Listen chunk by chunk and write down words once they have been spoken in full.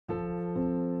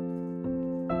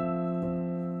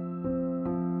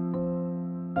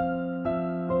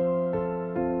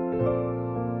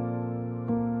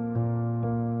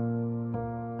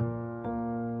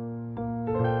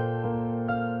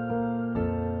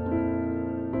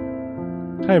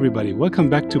Hi everybody, welcome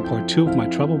back to part 2 of my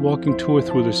travel walking tour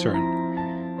through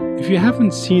Lucerne. If you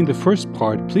haven't seen the first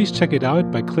part, please check it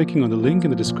out by clicking on the link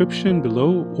in the description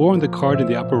below or on the card in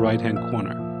the upper right hand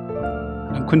corner.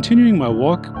 I'm continuing my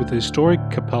walk with the historic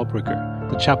Kapellbrücke,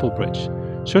 the Chapel Bridge,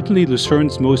 certainly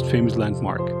Lucerne's most famous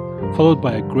landmark, followed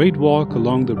by a great walk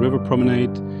along the river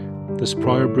promenade, the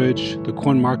Spreuer Bridge, the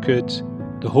Corn Market,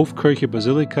 the Hofkirche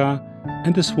Basilica,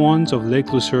 and the swans of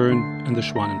Lake Lucerne and the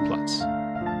Schwanenplatz.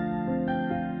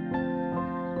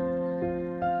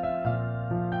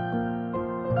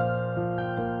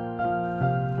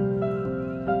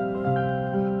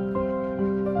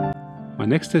 My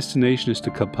next destination is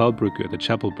the Kapellbrücke, the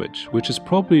Chapel Bridge, which is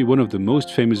probably one of the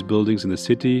most famous buildings in the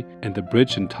city, and the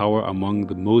bridge and tower among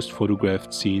the most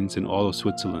photographed scenes in all of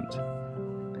Switzerland.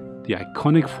 The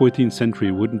iconic 14th century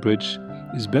wooden bridge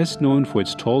is best known for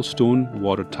its tall stone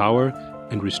water tower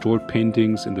and restored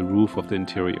paintings in the roof of the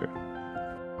interior.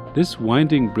 This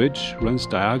winding bridge runs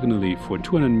diagonally for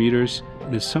 200 meters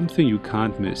and is something you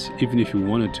can't miss, even if you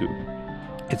wanted to.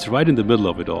 It's right in the middle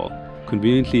of it all,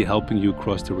 conveniently helping you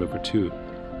cross the river too.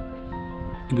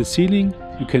 In the ceiling,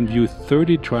 you can view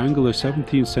 30 triangular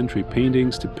 17th century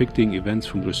paintings depicting events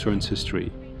from Lucerne's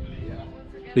history.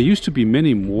 There used to be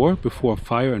many more before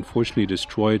fire unfortunately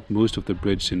destroyed most of the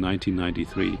bridge in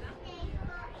 1993.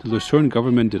 The Lucerne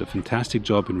government did a fantastic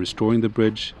job in restoring the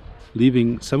bridge,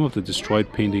 leaving some of the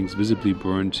destroyed paintings visibly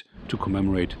burned to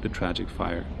commemorate the tragic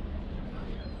fire.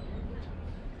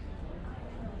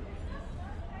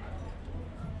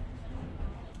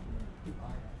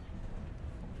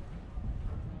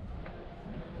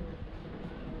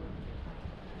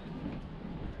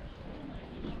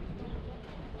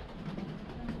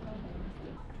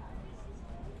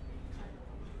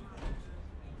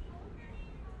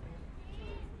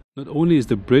 Not only is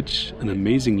the bridge an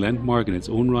amazing landmark in its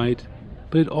own right,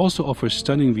 but it also offers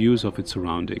stunning views of its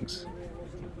surroundings.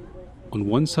 On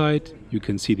one side, you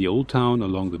can see the old town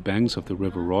along the banks of the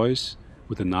River Reuss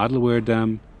with the Nadelweiher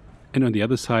Dam, and on the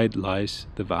other side lies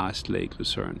the vast Lake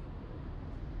Lucerne.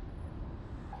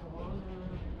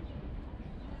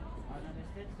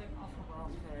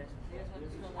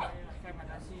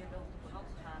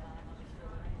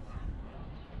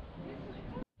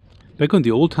 Back on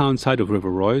the old town side of River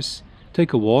Reuss,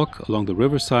 take a walk along the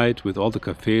riverside with all the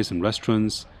cafes and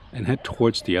restaurants and head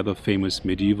towards the other famous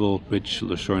medieval bridge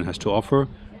Lucerne has to offer,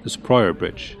 the Spreuer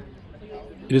Bridge.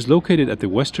 It is located at the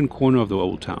western corner of the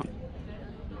old town.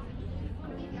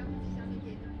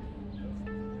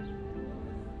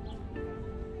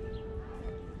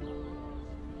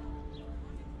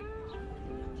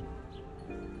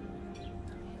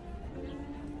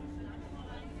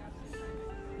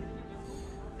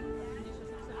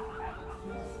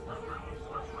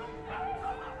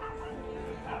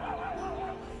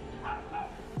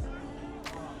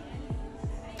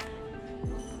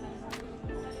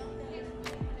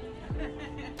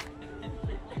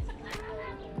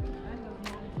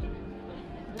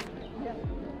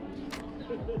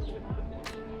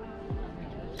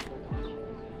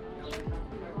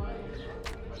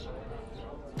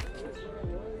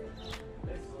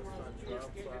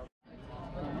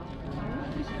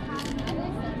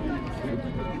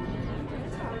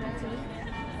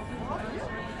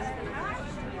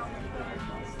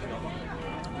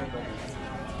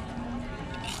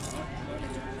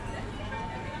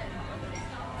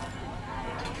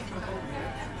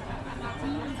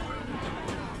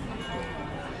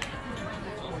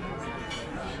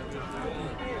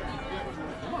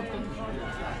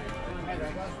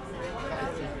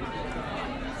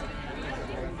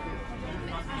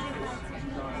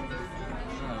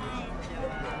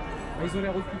 Ils ont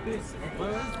l'air occupés. Ouais.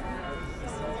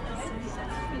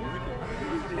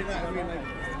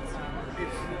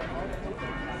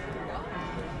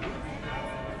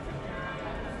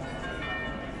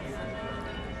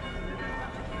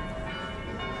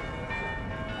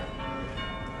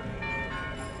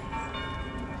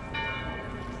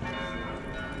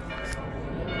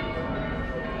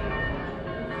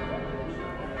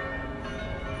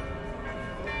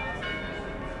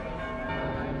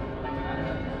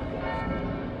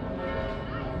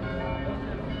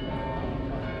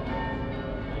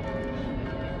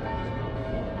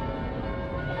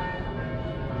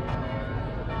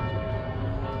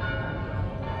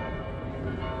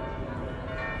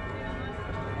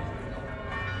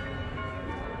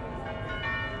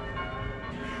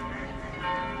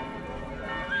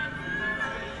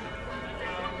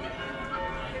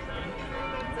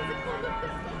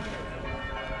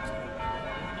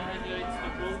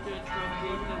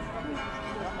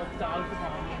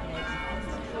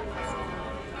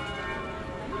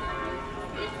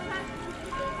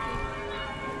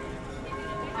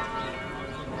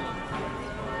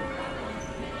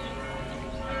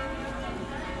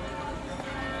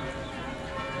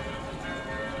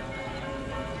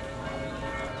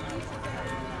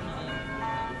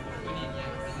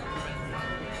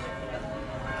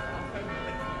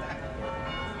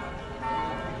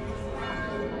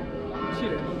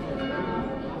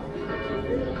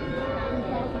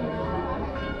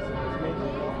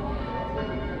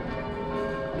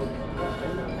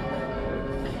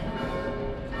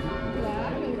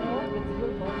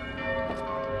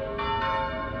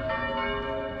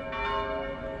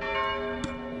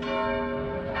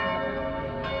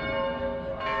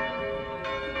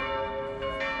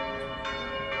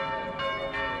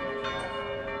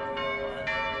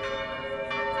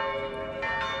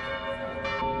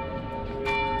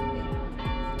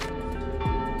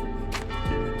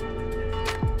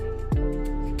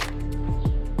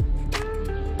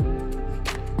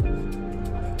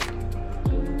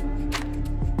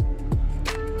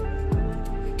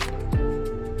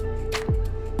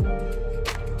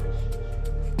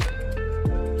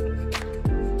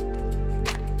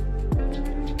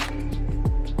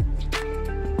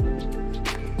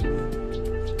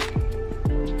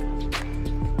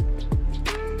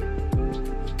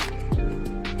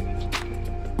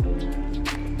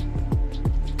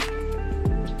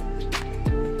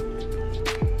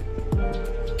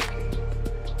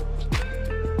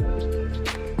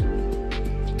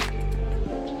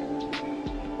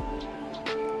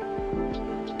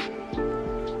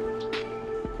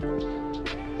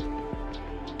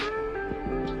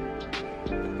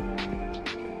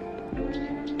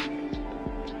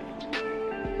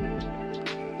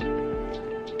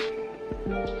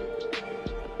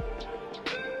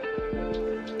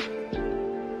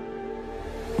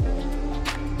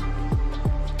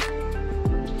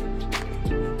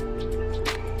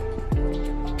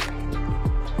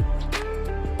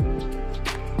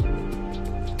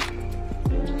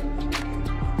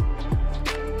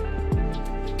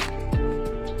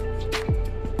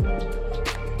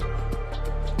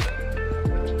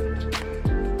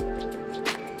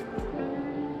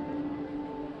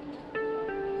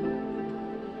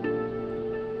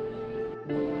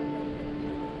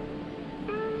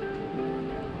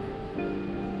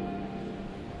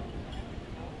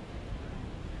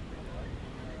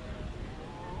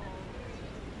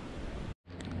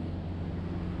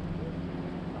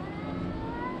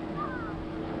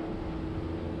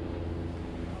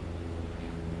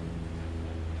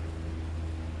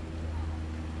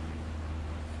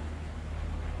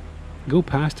 Go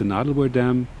past the Nadelweiher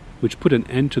Dam, which put an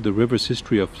end to the river's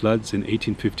history of floods in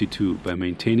 1852 by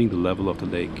maintaining the level of the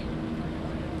lake.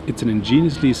 It's an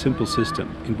ingeniously simple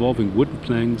system involving wooden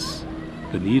planks,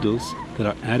 the needles, that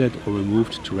are added or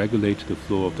removed to regulate the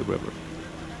flow of the river.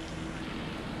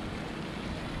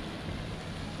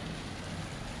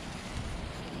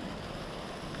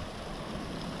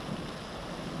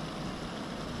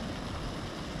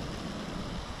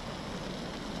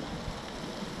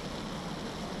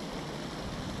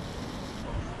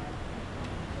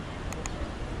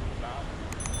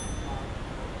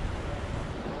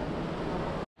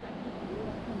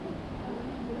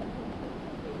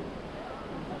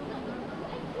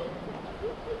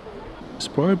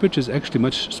 Spreuer Bridge is actually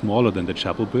much smaller than the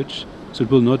Chapel Bridge, so it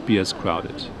will not be as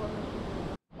crowded.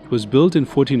 It was built in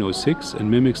 1406 and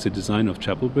mimics the design of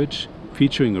Chapel Bridge,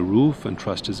 featuring a roof and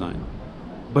truss design.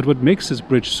 But what makes this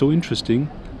bridge so interesting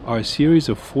are a series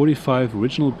of 45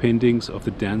 original paintings of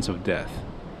the Dance of Death.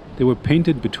 They were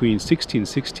painted between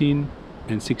 1616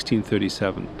 and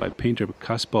 1637 by painter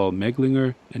Caspar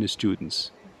Meglinger and his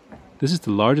students. This is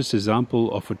the largest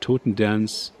example of a totem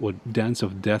dance or Dance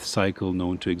of Death cycle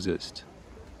known to exist.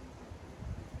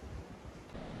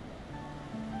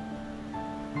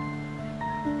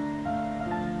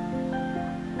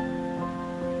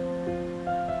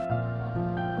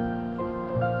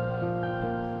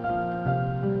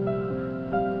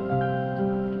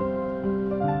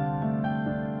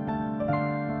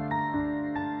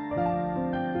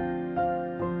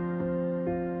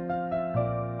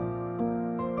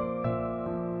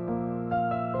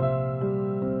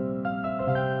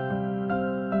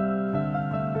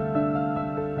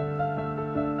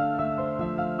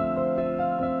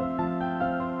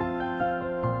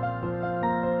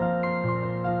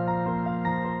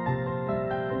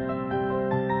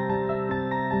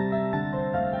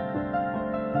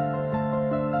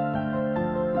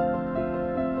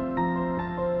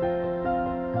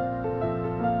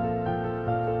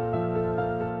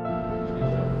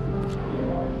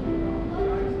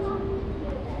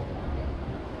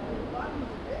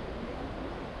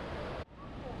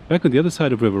 Back on the other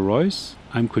side of River Royce,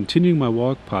 I'm continuing my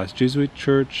walk past Jesuit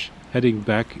Church, heading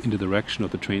back in the direction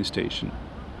of the train station.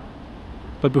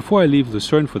 But before I leave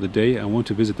Lucerne for the day, I want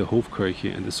to visit the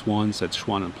Hofkirche and the swans at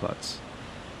Schwanenplatz.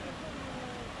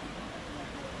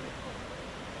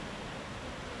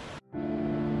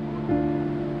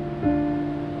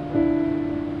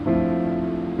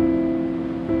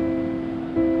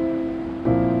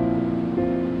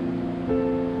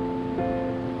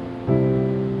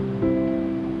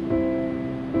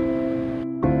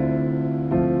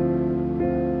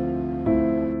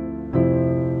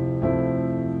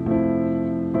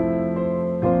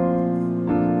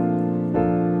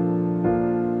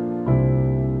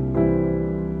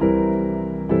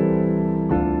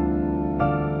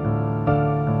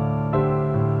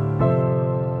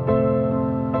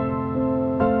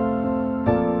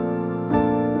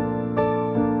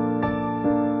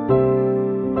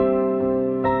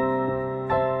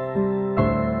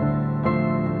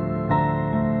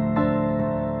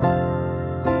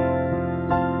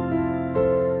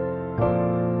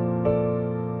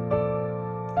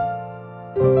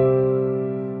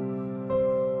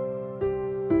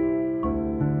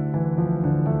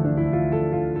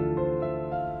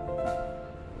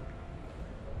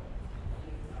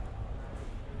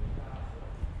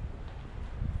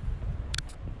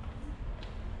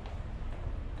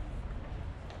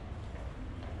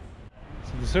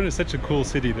 Lucerne is such a cool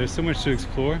city. There's so much to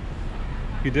explore.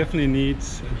 You definitely need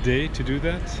a day to do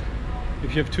that.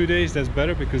 If you have 2 days, that's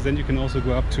better, because then you can also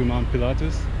go up to Mount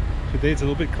Pilatus. Today it's a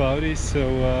little bit cloudy, so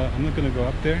I'm not going to go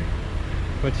up there.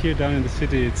 But here down in the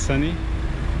city it's sunny,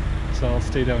 so I'll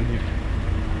stay down here.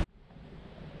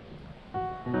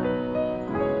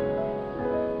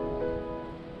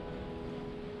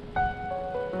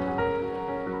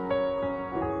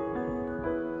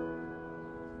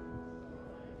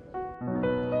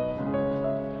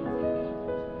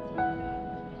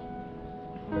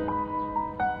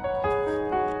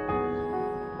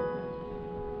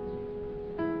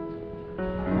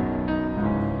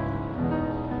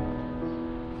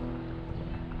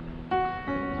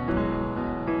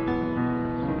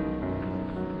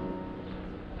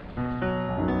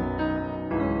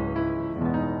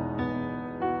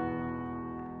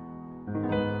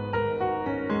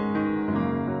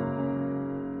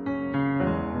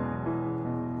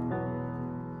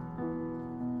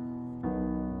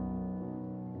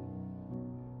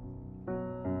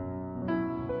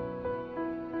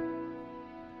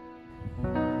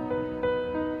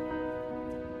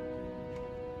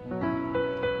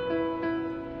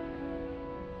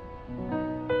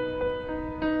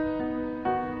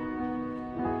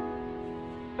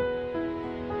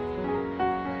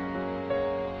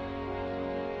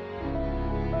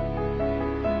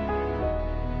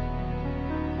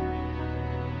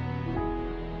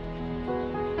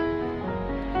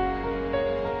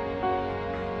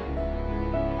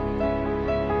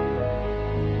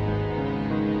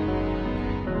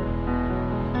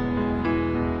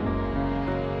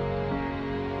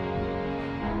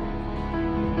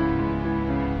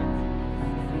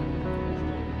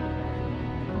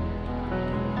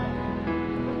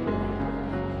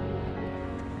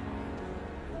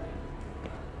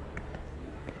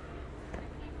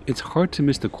 It's hard to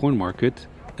miss the corn market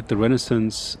at the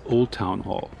Renaissance Old Town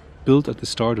Hall, built at the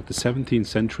start of the 17th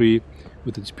century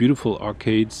with its beautiful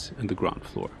arcades and the ground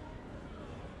floor.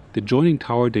 The adjoining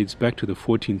tower dates back to the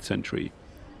 14th century.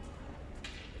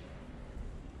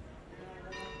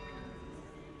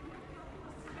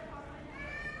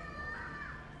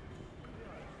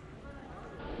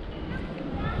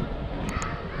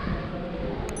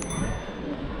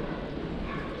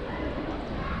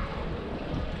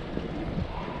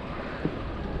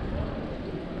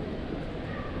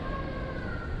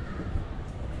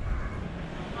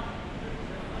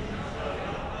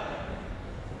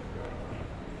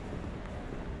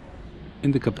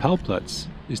 In the Kapellplatz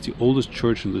is the oldest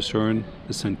church in Lucerne,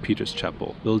 the St. Peter's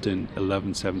Chapel, built in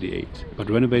 1178, but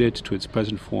renovated to its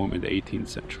present form in the 18th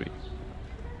century.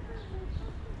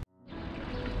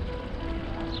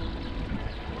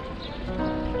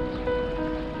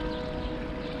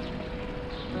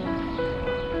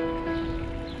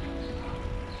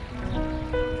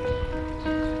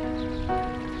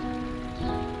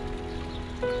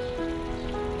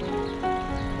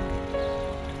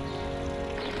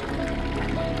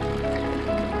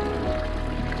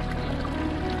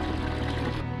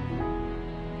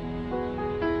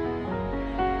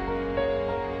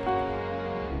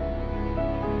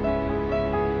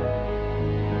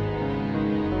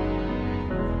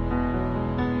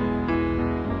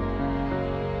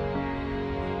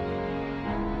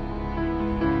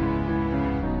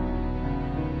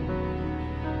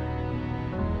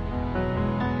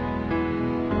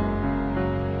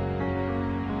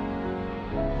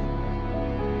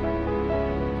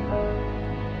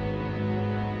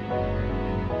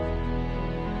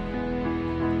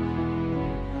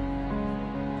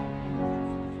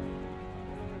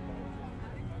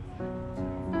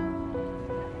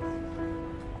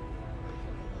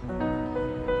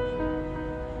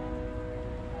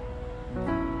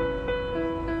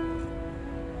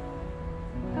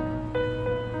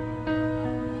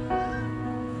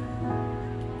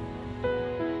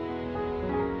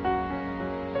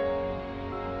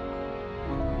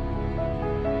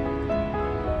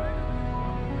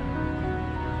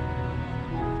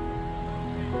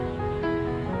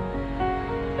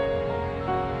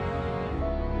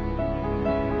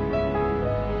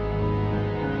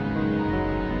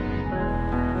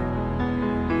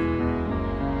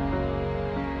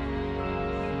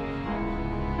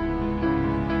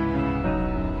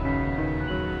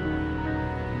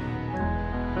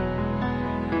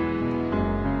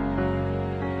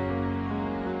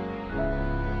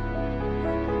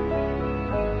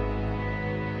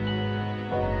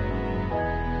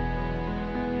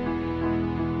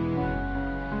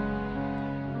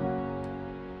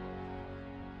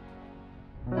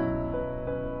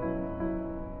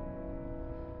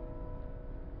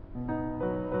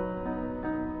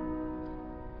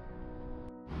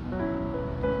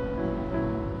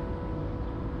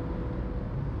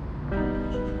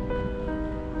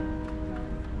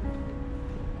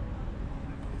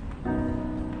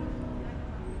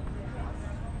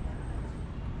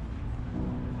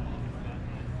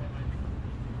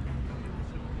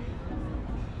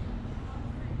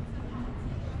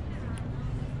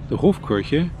 The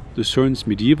Hofkirche, Lucerne's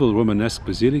medieval Romanesque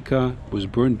basilica, was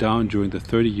burned down during the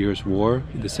 30 Years' War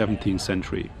in the 17th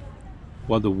century.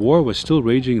 While the war was still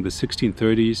raging in the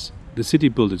 1630s, the city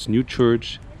built its new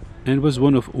church and was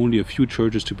one of only a few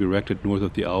churches to be erected north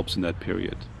of the Alps in that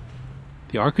period.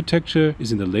 The architecture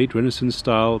is in the late Renaissance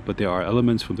style, but there are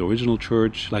elements from the original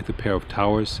church, like the pair of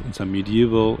towers and some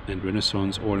medieval and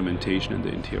Renaissance ornamentation in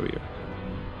the interior.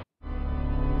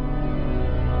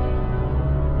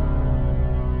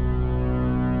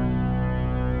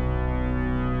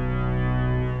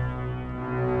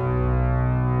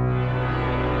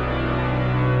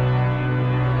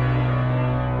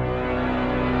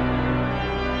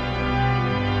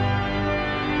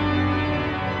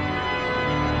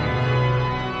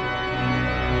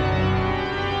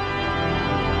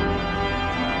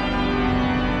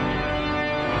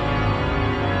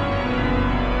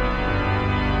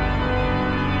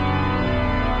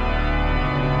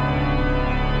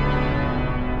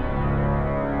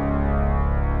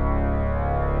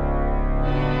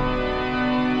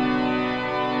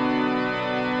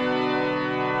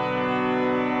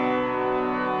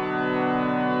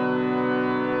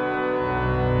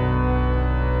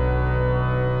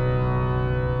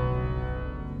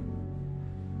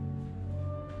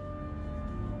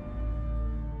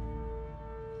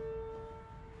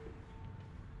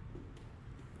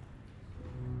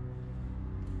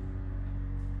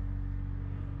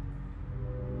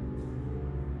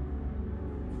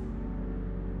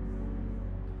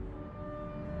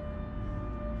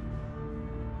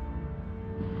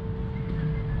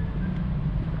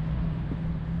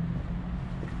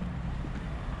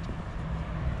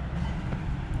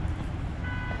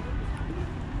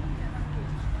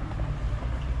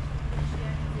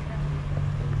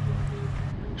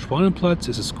 Schwanenplatz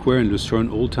is a square in Lucerne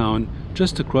Old Town,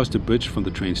 just across the bridge from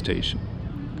the train station.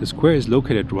 The square is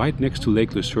located right next to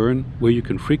Lake Lucerne, where you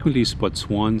can frequently spot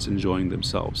swans enjoying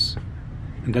themselves.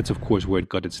 And that's of course where it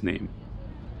got its name.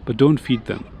 But don't feed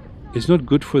them. It's not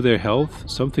good for their health,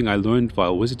 something I learned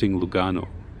while visiting Lugano.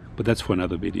 But that's for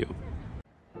another video.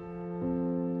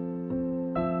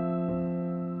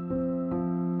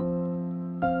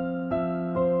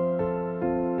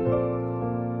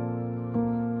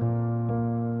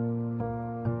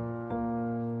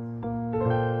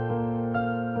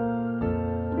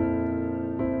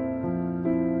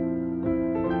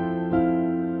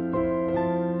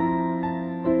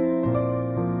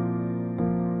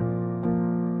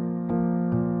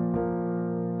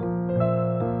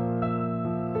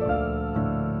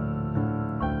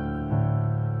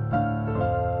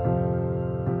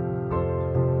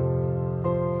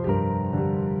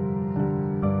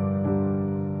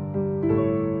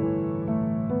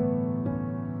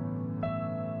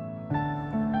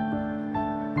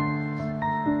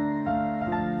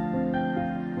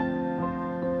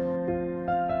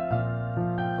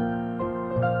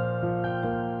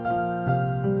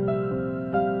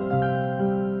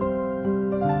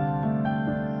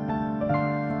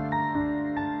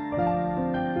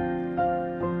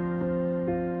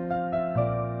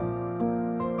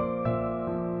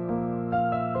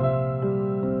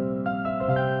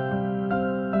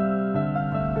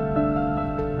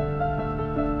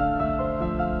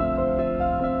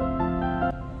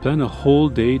 Plan a whole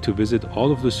day to visit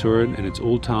all of Lucerne and its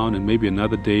old town, and maybe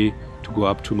another day to go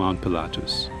up to Mount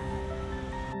Pilatus.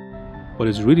 What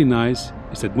is really nice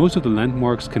is that most of the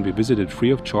landmarks can be visited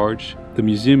free of charge, the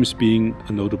museums being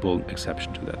a notable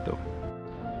exception to that though.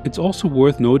 It's also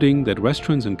worth noting that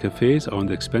restaurants and cafes are on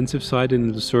the expensive side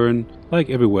in Lucerne, like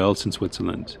everywhere else in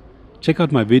Switzerland. Check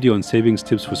out my video on savings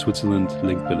tips for Switzerland,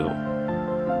 linked below.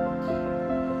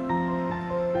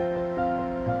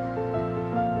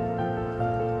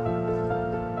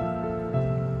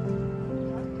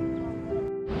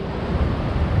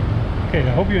 Okay,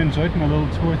 I hope you enjoyed my little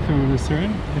tour through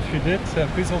Lucerne. If you did,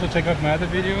 please also check out my other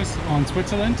videos on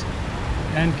Switzerland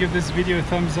and give this video a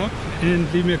thumbs up and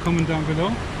leave me a comment down below,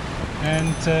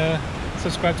 and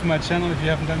subscribe to my channel if you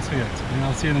haven't done so yet, and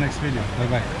I'll see you in the next video. Bye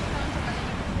bye.